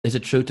Is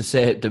it true to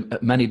say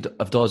that many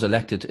of those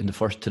elected in the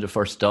first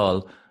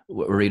Dáil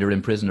were either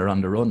in prison or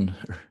on the run?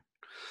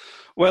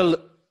 Well,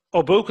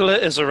 O'Bucala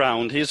is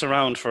around. He's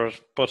around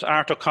but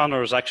Art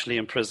O'Connor is actually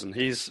in prison.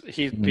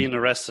 He'd been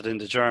arrested in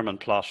the German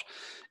plot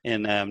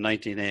in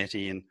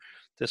 1918.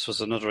 This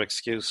was another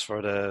excuse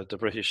for the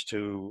British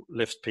to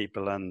lift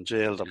people and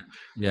jail them.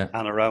 Yeah.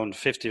 And around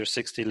 50 or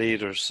 60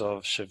 leaders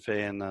of Sinn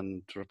Féin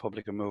and the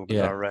Republican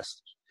movement are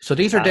arrested. So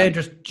these are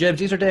dangerous, James.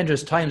 These are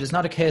dangerous times. It's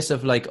not a case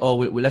of like,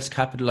 let's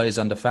capitalise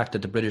on the fact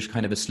that the British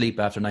kind of asleep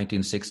after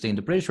 1916.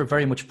 The British were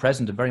very much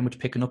present and very much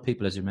picking up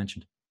people, as you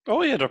mentioned.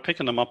 Oh yeah, they're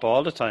picking them up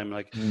all the time.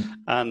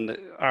 And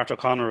Art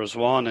O'Connor is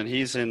one, and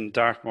he's in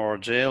Dartmoor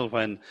jail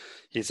when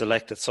he's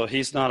elected. So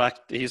he's not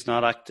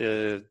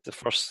the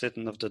first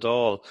sitting of the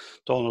Dáil.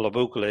 Donald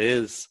O'Bucala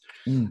is,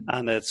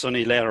 and it's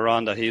only later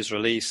on that he's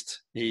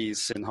released.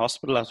 He's in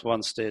hospital at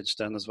one stage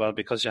then as well,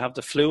 because you have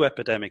the flu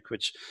epidemic,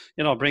 which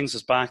brings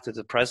us back to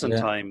the present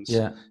times.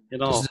 Yeah,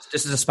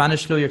 this is a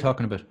Spanish flu you're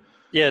talking about.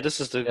 Yeah, this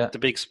is the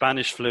big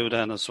Spanish flu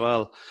then as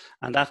well,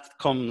 and that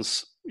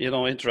comes.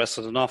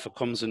 Interested enough, it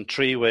comes in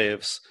 3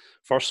 waves.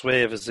 First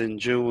wave is in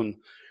June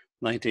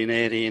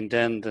 1980, and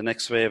then the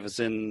next wave is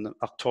in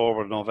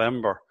October,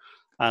 November.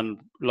 And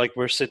like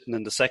we're sitting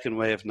in the second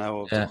wave now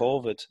of the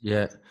COVID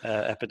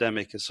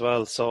epidemic as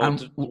well. So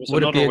there was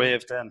another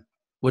wave then.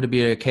 Would it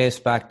be a case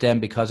back then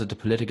because of the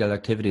political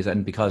activities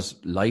and because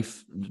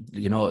life,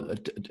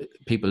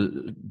 people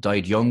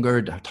died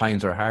younger,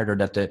 times are harder,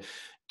 that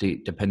the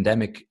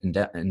pandemic in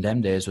them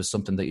days was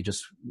something that you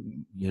just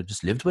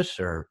lived with,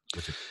 or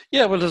was it?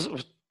 Yeah, well, there's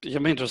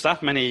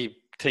that many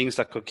things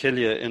that could kill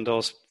you in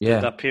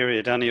that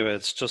period anyway.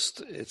 It's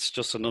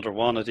just another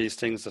one of these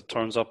things that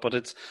turns up, but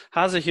it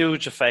has a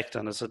huge effect,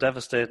 and it's a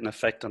devastating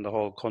effect on the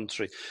whole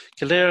country.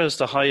 Kildare is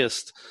the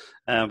highest,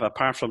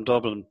 apart from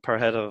Dublin, per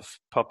head of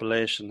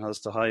population, has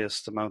the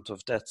highest amount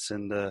of deaths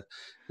in the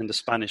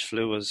Spanish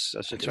flu, as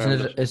you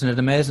termed it. Isn't it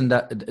amazing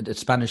that the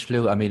Spanish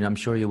flu, I mean, I'm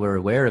sure you were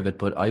aware of it,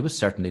 but I was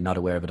certainly not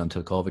aware of it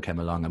until COVID came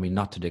along. I mean,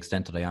 not to the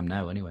extent that I am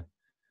now anyway.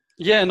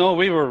 Yeah, no,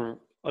 we were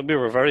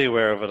very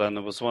aware of it, and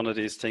it was one of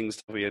these things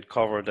that we had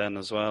covered then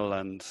as well.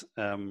 And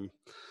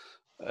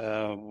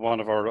one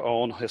of our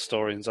own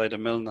historians, Ida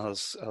Milne,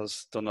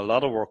 has done a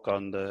lot of work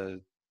on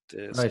the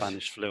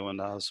Spanish flu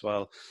and that as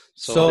well.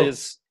 So it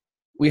is.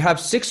 We have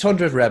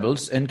 600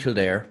 rebels in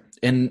Kildare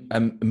in a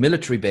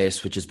military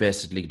base, which is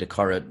basically the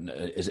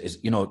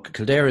Curragh.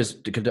 Kildare is.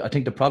 I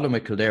think the problem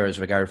with Kildare is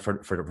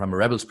from a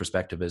rebels'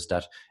 perspective is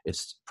that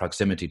its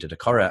proximity to the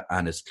Curragh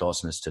and its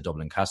closeness to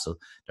Dublin Castle.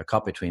 They're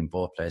caught between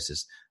both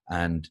places,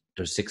 and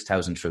there's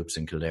 6,000 troops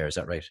in Kildare. Is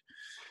that right?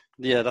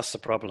 Yeah, that's the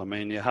problem. I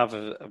mean, you have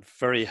a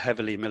very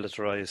heavily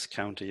militarised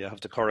county. You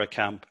have the Curragh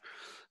camp,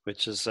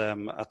 which is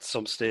at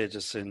some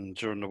stages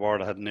during the war,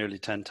 they had nearly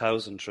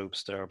 10,000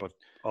 troops there, but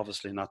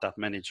obviously not that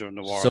many during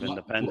the War of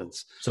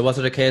Independence. So was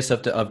it a case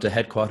of the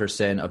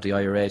headquarters of the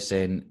IRA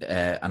saying,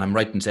 and I'm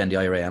right in saying the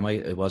IRA, am I?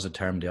 It was a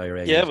term, the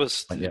IRA. Yeah, it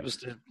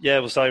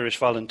was Irish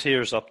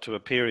Volunteers up to a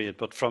period,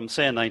 but from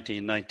say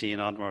 1919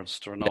 onwards,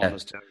 they were known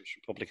as the Irish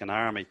Republican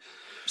Army.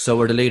 So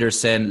were the leaders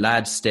saying,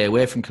 lads, stay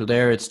away from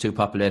Kildare, it's too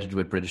populated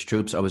with British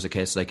troops, or was it a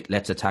case like,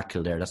 let's attack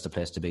Kildare, that's the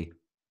place to be?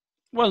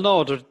 Well,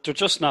 no, they're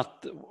just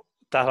not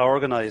that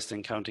organised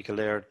in County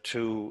Kildare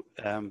to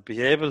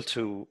be able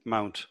to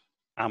mount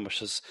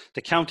ambushes.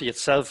 The county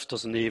itself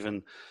doesn't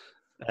even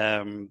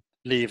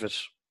leave it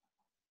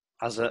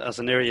as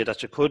an area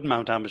that you could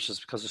mount ambushes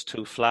because it's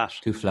too flat.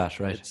 Too flat,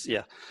 right?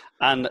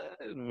 And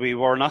we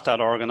were not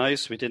that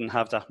organised. We didn't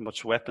have that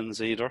much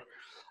weapons either.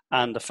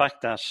 And the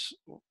fact that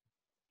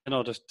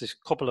the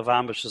couple of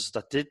ambushes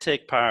that did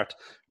take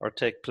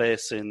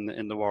place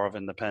in the War of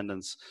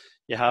Independence,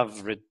 you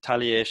have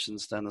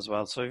retaliations then as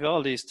well. So you have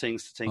all these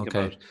things to think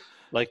about,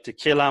 like the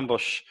Kill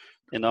ambush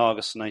in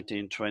August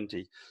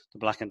 1920. The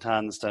Black and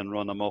Tans then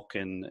run amok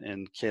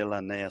in Kill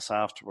and Naas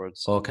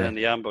afterwards. Okay. And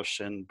the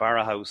ambush in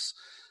Barra House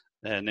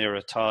near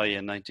Athy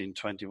in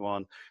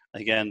 1921.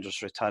 Again,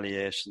 there's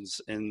retaliations.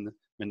 In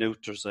Minute,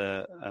 there's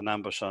an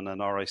ambush on an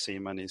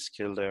RIC man. He's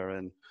killed there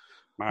in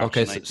March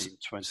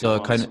 1921. So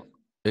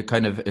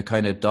it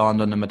kind of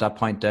dawned on them at that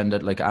point then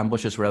that like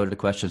ambushes were out of the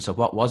question. So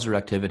what was their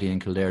activity in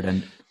Kildare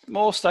then?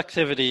 Most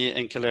activity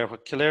in Kildare,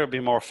 what Kildare would be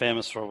more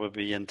famous for would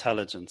be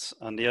intelligence.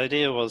 And the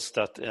idea was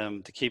that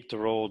to keep the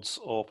roads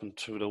open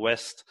to the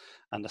west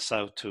and the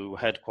south to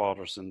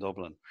headquarters in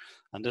Dublin.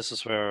 And this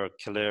is where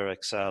Kildare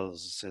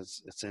excels.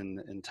 It's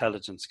in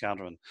intelligence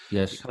gathering.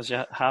 Yes. Because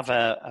you have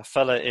a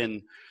fella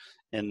in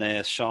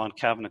Naas, Sean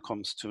Kavanagh,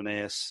 comes to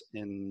Naas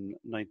in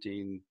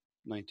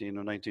 1919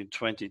 or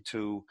 1920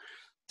 to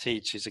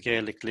teach. He's a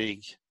Gaelic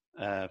League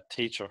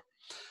teacher.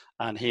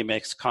 And he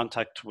makes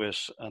contact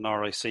with an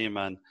RIC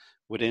man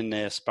within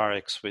Naas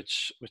Barracks,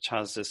 which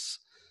is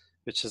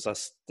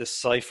this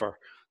cipher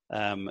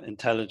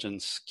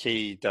intelligence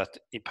key that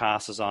he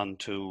passes on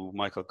to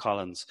Michael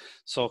Collins.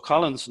 So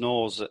Collins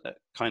knows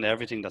kind of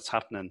everything that's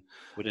happening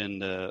within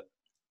the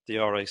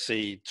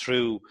RIC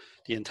through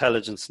the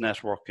intelligence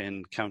network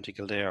in County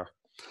Kildare.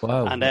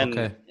 Wow. And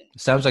then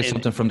Sounds like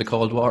something from the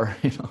Cold War,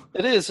 you know.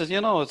 It is,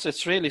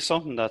 it's really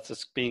something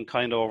that's being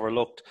kind of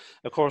overlooked.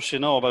 Of course, you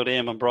know about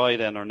Eamon Bry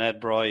then, or Ned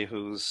Bry,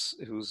 who's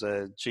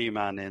a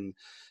G-man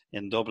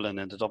in Dublin,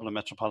 in the Dublin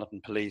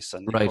Metropolitan Police,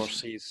 and of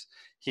course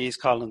he's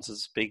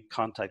Collins's big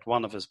contact,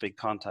 one of his big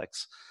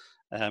contacts.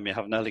 You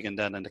have Nelligan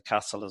then in the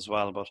castle as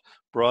well, but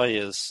Bry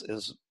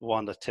is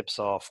one that tips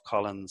off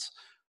Collins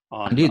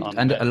on.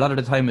 And a lot of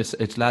the time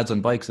it's lads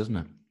on bikes, isn't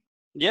it?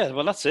 Yeah,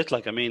 well, that's it.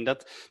 Like, I mean,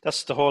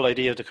 that's the whole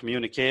idea of the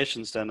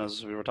communications. Then,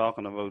 as we were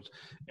talking about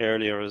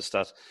earlier, is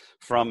that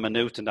from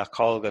Maynooth and that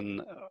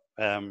Colgan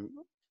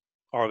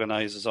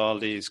organises all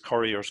these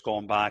couriers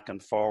going back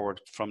and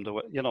forward from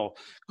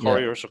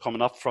couriers are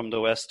coming up from the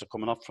west, they're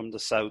coming up from the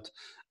south,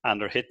 and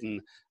they're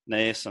hitting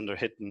Naas and they're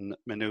hitting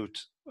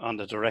Maynooth on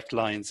the direct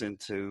lines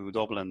into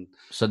Dublin.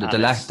 So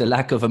the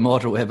lack of a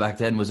motorway back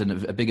then was a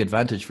big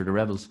advantage for the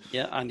rebels.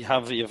 Yeah, and you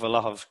have a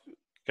lot of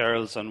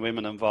girls and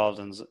women involved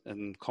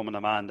in coming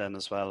a man then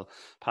as well,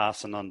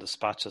 passing on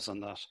dispatches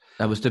and that.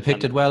 That was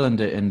depicted well in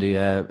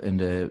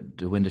the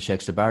Wind That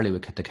Shakes the Barley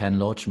with the Ken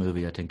Loach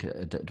movie. I think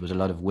there was a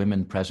lot of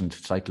women present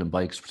cycling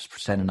bikes,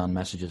 sending on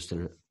messages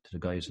to the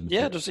guys.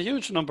 There's a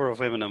huge number of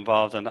women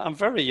involved, and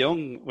very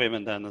young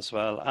women then as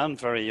well, and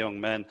very young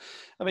men.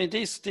 I mean,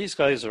 these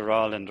guys are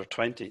all in their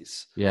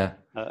 20s. Yeah.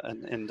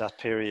 In that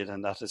period,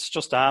 and that it's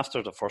just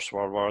after the First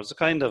World War. It's a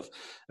kind of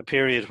a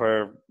period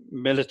where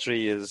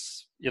military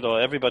is,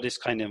 everybody's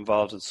kind of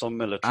involved in some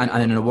military.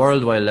 And in a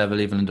worldwide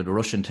level, even the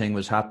Russian thing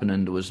was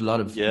happening. There was a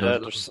lot of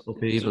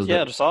people.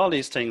 There's all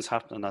these things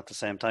happening at the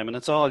same time, and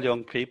it's all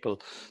young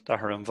people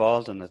that are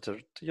involved in it.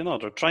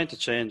 They're trying to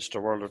change the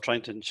world. They're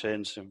trying to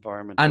change the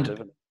environment they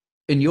live in.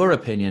 In your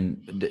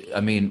opinion,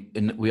 I mean,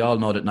 we all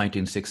know that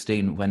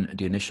 1916, when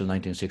the initial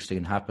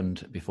 1916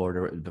 happened,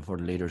 before the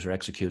leaders were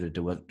executed,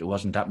 there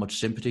wasn't that much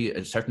sympathy,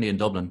 certainly in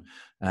Dublin,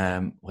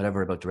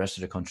 whatever about the rest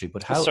of the country.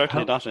 But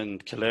certainly not in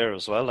Kildare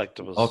as well. Like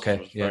there was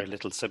very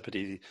little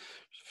sympathy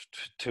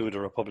to the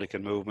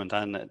Republican movement,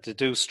 and they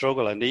do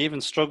struggle, and they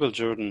even struggled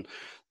during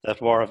that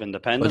War of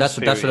Independence.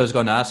 Well, that's what I was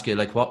going to ask you.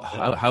 Like,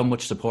 how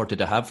much support did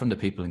they have from the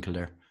people in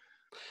Kildare?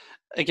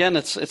 Again,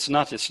 it's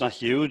not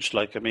huge.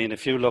 Like, I mean,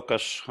 if you look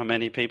at how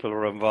many people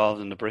were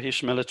involved in the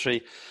British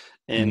military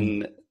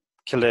in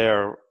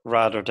Kildare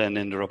rather than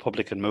in the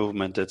Republican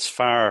movement, it's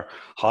far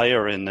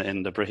higher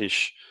in the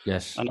British.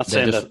 Yes, I'm not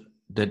saying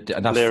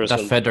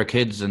that fed their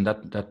kids and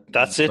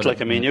that's it.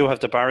 Like, I mean, you have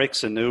the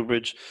barracks in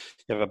Newbridge,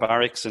 you have a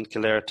barracks in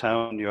Kildare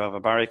town, you have a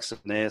barracks in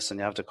Naas, and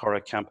you have the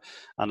Curragh camp,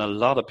 and a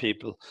lot of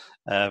people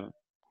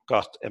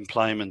got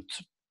employment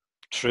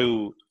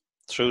through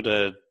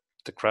the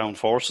Crown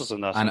forces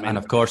and that. And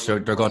of course they're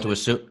going to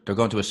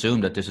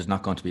assume that this is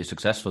not going to be a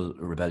successful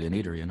rebellion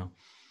either,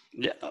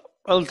 Yeah,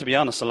 well, to be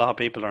honest, a lot of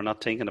people are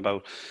not thinking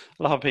about.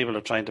 A lot of people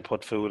are trying to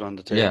put food on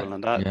the table,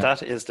 and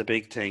that is the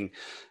big thing,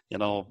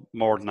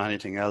 more than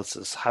anything else,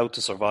 is how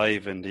to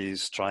survive in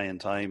these trying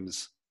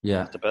times.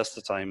 Yeah, at the best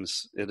of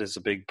times, it is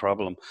a big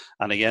problem.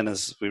 And again,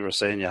 as we were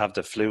saying, you have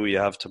the flu, you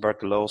have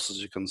tuberculosis,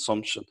 your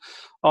consumption.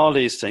 All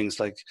these things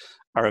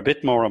are a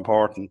bit more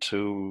important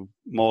to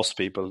most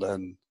people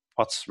than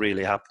what's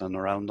really happening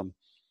around them.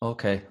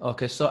 Okay.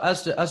 So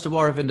as the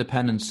War of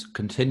Independence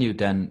continued,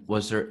 then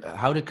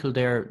how did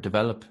Kildare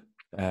develop?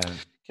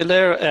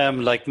 Kildare,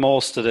 like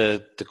most of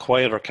the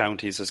quieter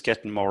counties, is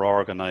getting more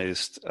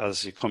organised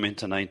as you come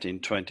into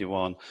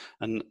 1921.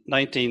 And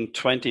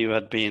 1920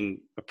 had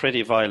been a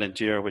pretty violent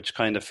year, which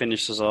kind of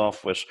finishes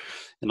off with,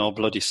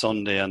 Bloody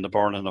Sunday and the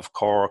burning of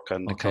Cork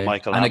and the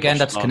Carmichael. And again,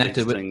 that's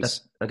connected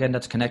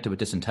with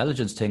this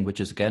intelligence thing, which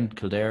is again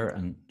Kildare,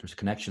 and there's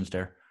connections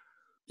there.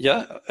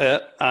 Yeah,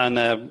 and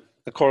of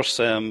course,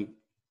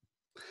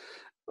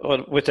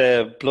 with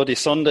Bloody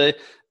Sunday,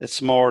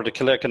 it's more the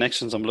Kildare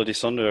connections on Bloody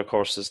Sunday, of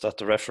course, is that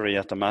the referee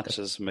at the match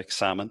is Mick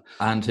Salmon.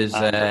 And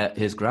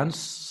his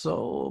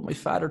grandson, my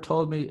father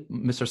told me,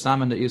 Mr.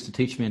 Salmon that used to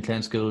teach me in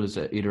Clane School, is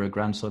either a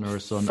grandson or a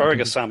son.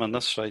 Fergus Salmon,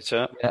 that's right,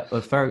 yeah. Yeah,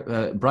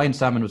 well, Brian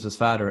Salmon was his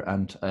father,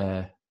 and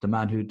the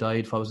man who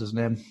died, what was his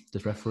name, the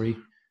referee?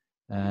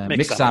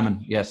 Mick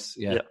Salmon, yes,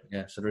 yeah.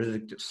 So there is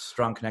a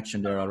strong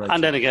connection there, all right.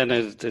 And then again,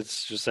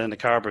 it's just in the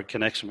Carberg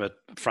connection with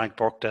Frank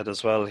Burkdead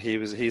as well.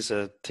 He's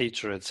a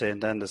teacher at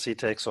St. Enda's. He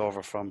takes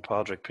over from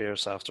Padraig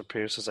Pearse after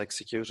Pearse is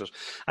executed,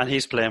 and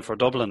he's playing for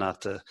Dublin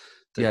at the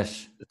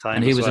time.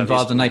 And he was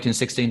involved in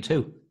 1916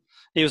 too.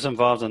 He was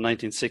involved in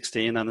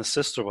 1916, and his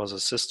sister was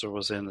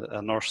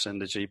a nurse in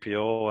the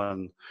GPO,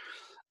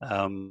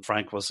 and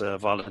Frank was a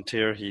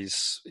volunteer.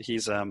 He's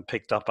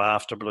picked up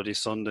after Bloody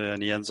Sunday,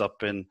 and he ends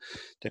up in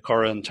the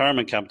Curragh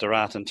internment camp, the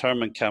Rat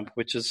internment camp,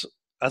 which is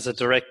as a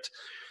direct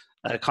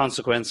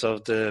consequence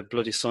of the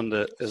Bloody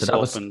Sunday is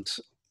opened.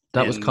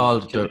 That was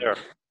called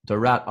the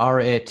Rat,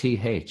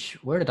 R-A-T-H.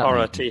 Where did that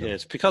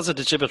R-A-T-H? Because of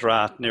the Gibbet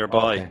Rat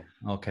nearby.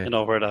 Okay.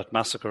 Where that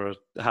massacre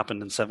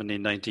happened in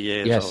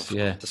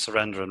 1798 the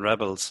surrendering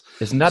rebels.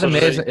 Isn't that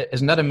amazing?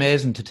 Isn't that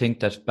amazing to think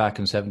that back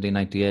in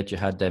 1798 you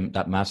had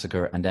that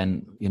massacre, and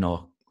then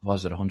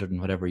was it 100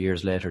 and whatever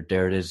years later,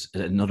 there it is,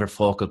 another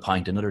focal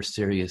point, another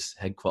serious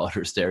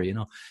headquarters there,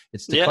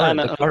 It's the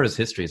Curragh's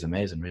history is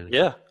amazing, really.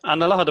 Yeah,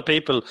 and a lot of the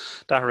people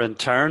that are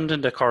interned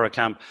in the Curragh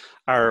camp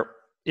are,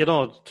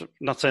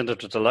 not saying that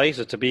they're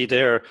delighted to be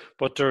there,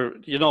 but they're,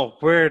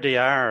 where they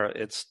are,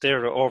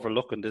 they're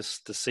overlooking the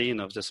scene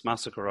of this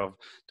massacre of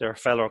their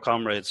fellow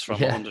comrades from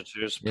 100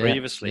 years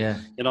previously.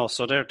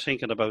 So they're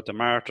thinking about the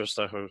martyrs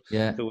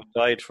who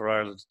died for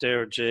Ireland.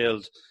 They're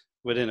jailed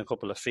within a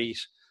couple of feet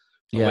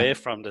away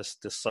from this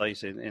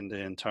site in the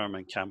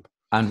internment camp.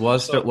 And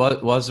was there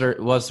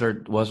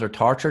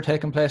torture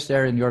taking place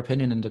there, in your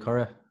opinion, in the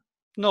Curragh?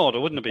 No,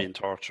 there wouldn't have been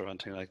torture or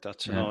anything like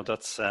that.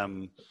 That's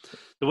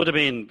there would have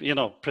been.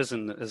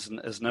 Prison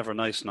is never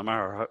nice, no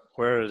matter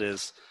where it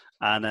is,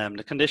 and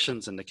the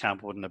conditions in the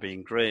camp wouldn't have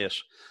been great.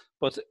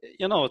 But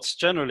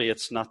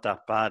it's not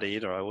that bad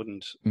either. I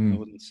wouldn't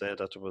say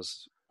that there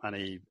was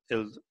any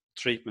ill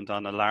treatment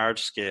on a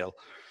large scale.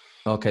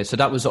 Okay, so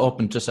that was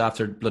opened just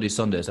after Bloody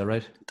Sunday, is that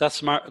right?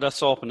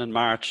 That's opened in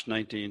March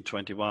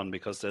 1921,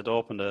 because they'd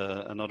opened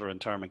another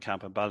internment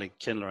camp in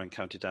Ballykinler in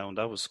County Down.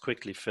 That was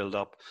quickly filled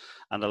up,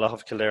 and a lot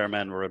of Kildare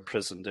men were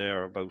imprisoned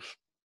there, about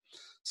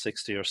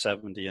 60 or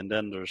 70. And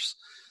then there's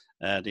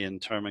the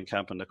internment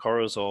camp in the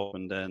Curragh's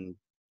opened then,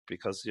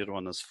 because the other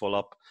one is full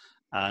up,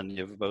 and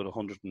you have about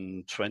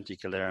 120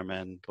 Kildare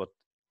men. But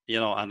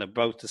and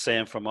about the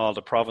same from all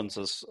the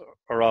provinces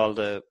or all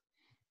the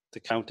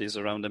counties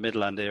around the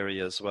Midland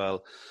area as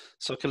well.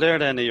 So Kildare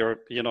then,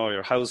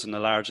 you're housing a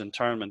large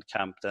internment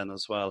camp then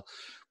as well.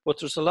 But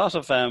there's a lot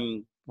of,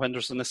 when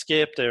there's an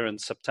escape there in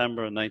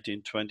September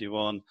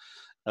 1921,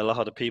 a lot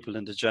of the people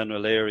in the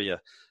general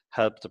area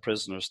help the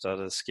prisoners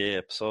that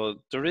escape. So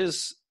there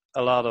is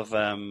a lot of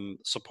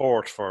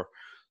support for.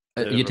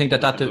 You think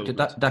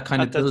that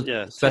kind of built,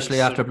 especially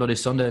after Bloody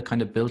Sunday,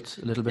 kind of built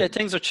a little bit? Yeah,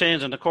 things are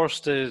changing. Of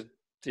course, the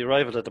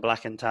arrival of the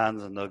Black and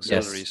Tans and the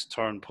auxiliaries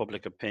turned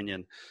public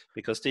opinion,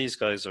 because these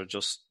guys are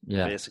just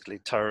basically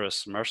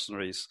terrorist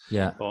mercenaries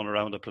going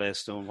around the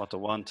place doing what they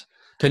want.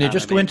 Can you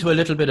just go into a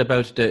little bit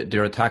about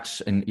their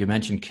attacks? And you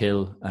mentioned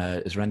Kill.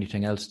 Is there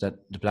anything else that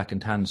the Black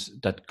and Tans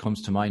that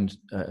comes to mind?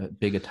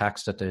 Big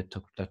attacks that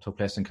took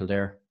place in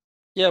Kildare?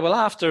 Yeah, well,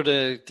 after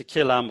the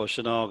Kill ambush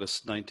in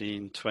August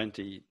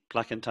 1920,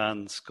 Black and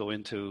Tans go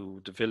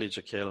into the village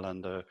of Kill,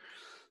 and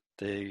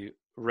they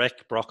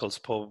wreck Brockle's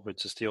pub,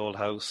 which is the old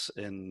house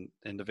in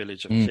the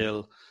village of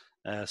Kill,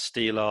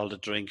 steal all the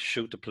drinks,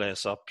 shoot the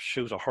place up,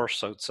 shoot a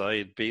hearse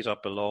outside, beat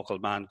up a local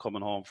man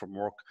coming home from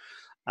work,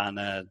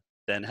 and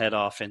then head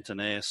off into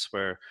Naas,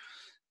 where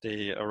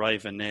they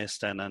arrive in Naas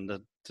then, and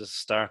to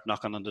start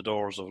knocking on the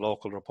doors of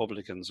local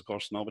Republicans. Of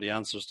course, nobody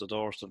answers the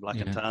doors to Black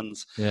and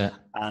Tans.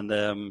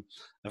 And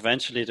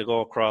eventually they go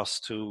across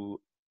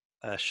to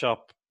a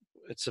shop.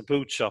 It's a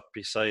boot shop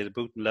beside, a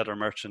boot and leather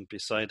merchant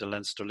beside the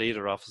Leinster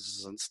Leader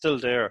offices, and still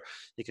there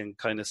you can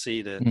kind of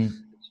see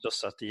it's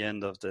just at the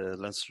end of the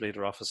Leinster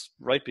Leader office,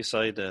 right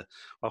beside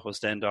what was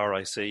then the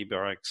RIC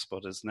barracks,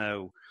 but is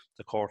now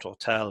the Court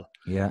Hotel.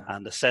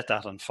 And they set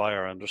that on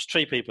fire, and there's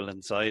 3 people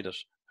inside it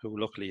who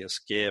luckily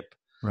escape.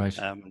 Right.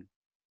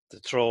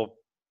 They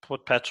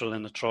put petrol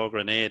in, throw a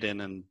grenade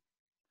in, and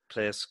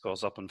place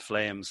goes up in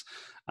flames.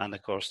 And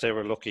of course they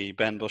were lucky.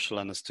 Ben Bushell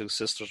and his 2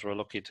 sisters were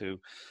lucky to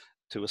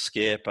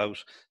escape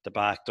out the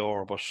back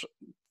door, but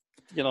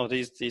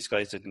these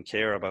guys didn't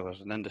care about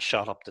it. And then they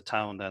shot up the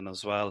town then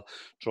as well,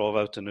 drove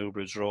out to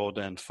Newbridge Road,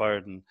 and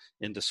fired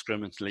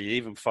indiscriminately,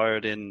 even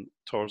fired in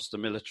towards the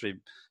military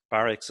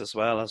barracks as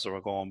well as they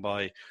were going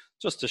by,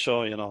 just to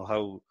show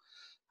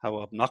how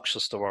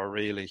obnoxious they were,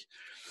 really.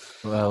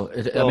 Well,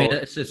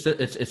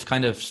 it's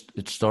kind of,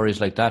 it's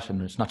stories like that,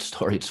 and it's not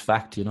story, it's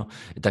fact,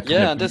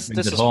 this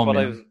is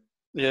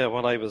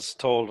what I was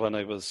told when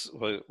I was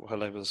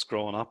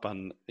growing up,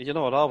 and it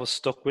always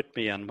stuck with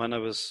me. And when I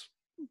was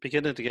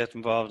beginning to get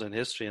involved in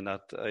history, and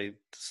that, I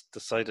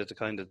decided to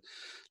kind of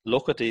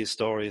look at these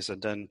stories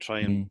and then try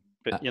and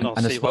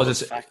and see what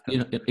was fact.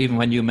 Even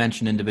when you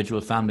mention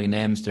individual family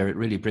names there, it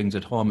really brings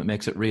it home. It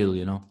makes it real,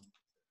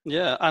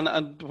 Yeah,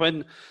 and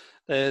when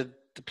the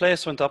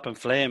place went up in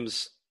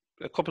flames,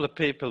 a couple of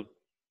people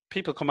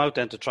come out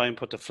then to try and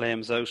put the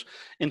flames out,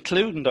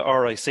 including the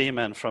RIC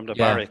men from the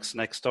barracks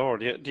next door.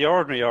 The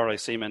ordinary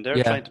RIC men,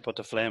 they're trying to put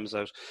the flames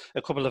out.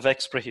 A couple of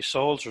ex-British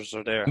soldiers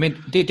are there. I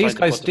mean, these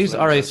guys, these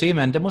RIC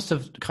men, they must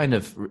have kind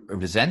of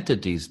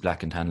resented these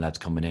Black and Tan lads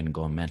coming in and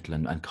going mental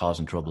and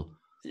causing trouble.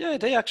 Yeah,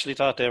 they actually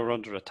thought they were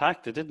under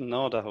attack. They didn't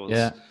know that it was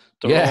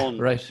their own,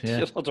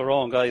 their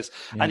own guys.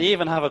 Yeah. And you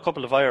even have a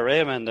couple of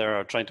IRA men there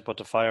are trying to put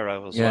the fire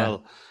out as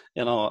well,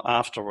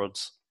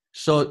 afterwards.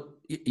 So,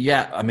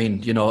 I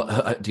mean,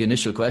 the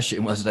initial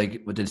question was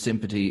like, did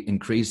sympathy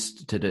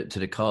increase to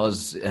the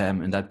cause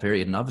in that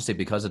period? And obviously,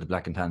 because of the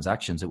Black and Tans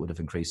actions, it would have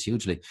increased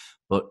hugely.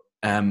 But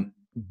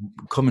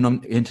coming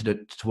on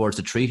towards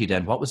the treaty,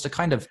 then, what was the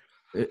kind of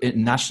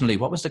nationally?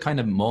 What was the kind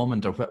of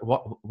moment, or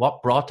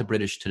what brought the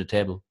British to the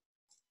table?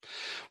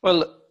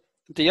 Well,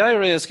 The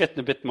IRA is getting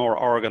a bit more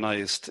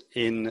organised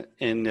in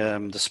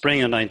the spring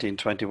of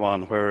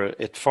 1921, where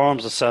it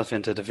forms itself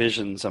into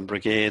divisions and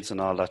brigades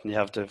and all that. And you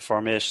have the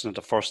formation of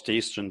the 1st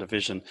Eastern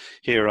Division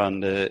here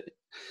in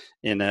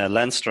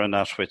Leinster and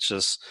that, which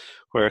is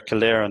where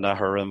Kildare and that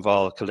are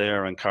involved.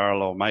 Kildare and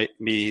Carlow,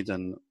 Meath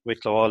and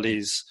Wicklow, all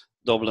these,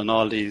 Dublin,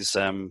 all these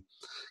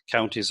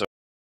counties